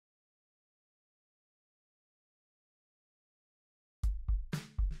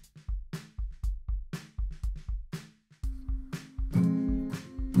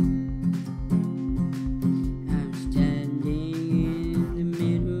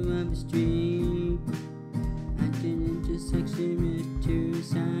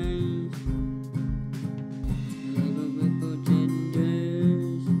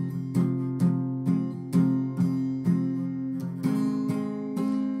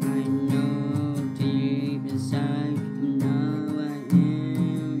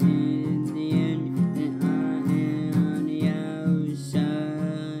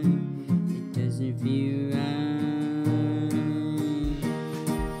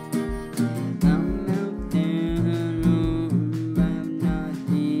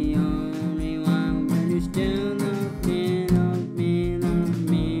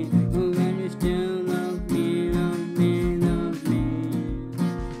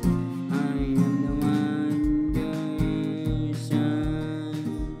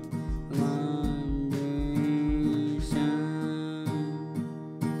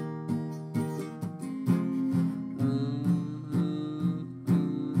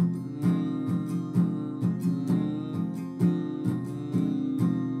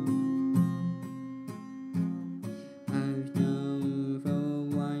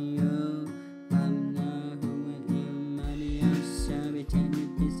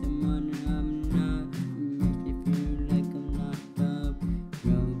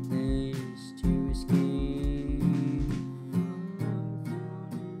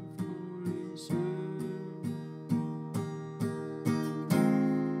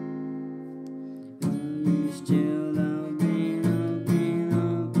still love me, love me,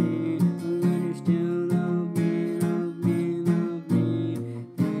 love me? Will you still love me, love me, love me?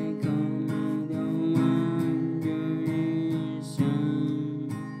 They call me the wandering son,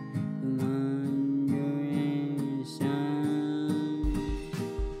 the wandering son.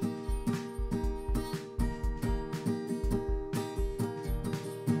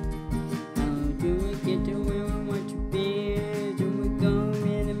 How do we get to where we want to be? Do we go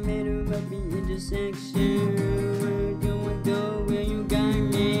in the middle of the intersection? Where do we go? Where you got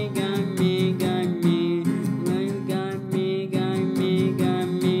me, got me, got me? Where you got me, got me, got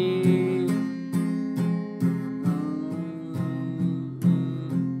me?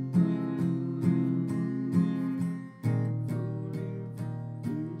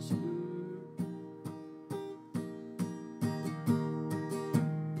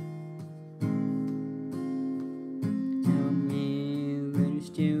 Tell me, will you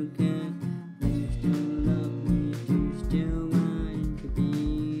still care? Will you still love me? Do you still want to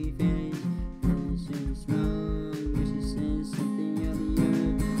be friends? Is it wrong? Wish you said something earlier.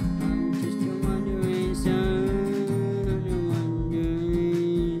 I'm just a wandering son, a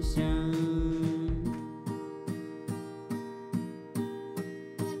wandering son.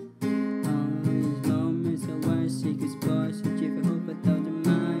 All these moments are why I seek a spot, searching for hope 1,000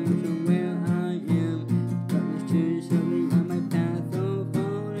 miles from where I am. Darkness too slowly on my path, oh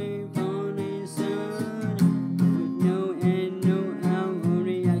falling, falling sun. With no end, no out,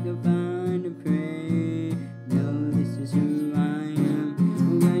 only I can find a pray. No, this is who I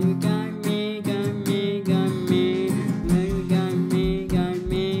am. Well, you got me, got me, got me. Well, you got me, got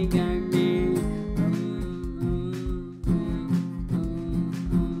me, got me.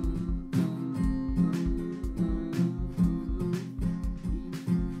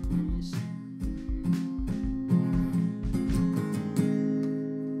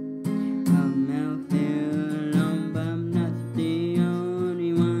 I'm out there alone, but I'm not the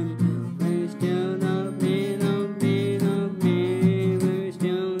only one. Will you still love me, love me, love me? Will you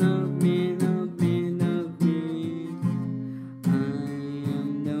still love me, love me, love me? I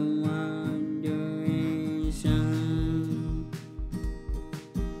am the wandering son,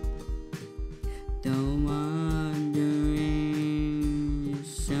 the one.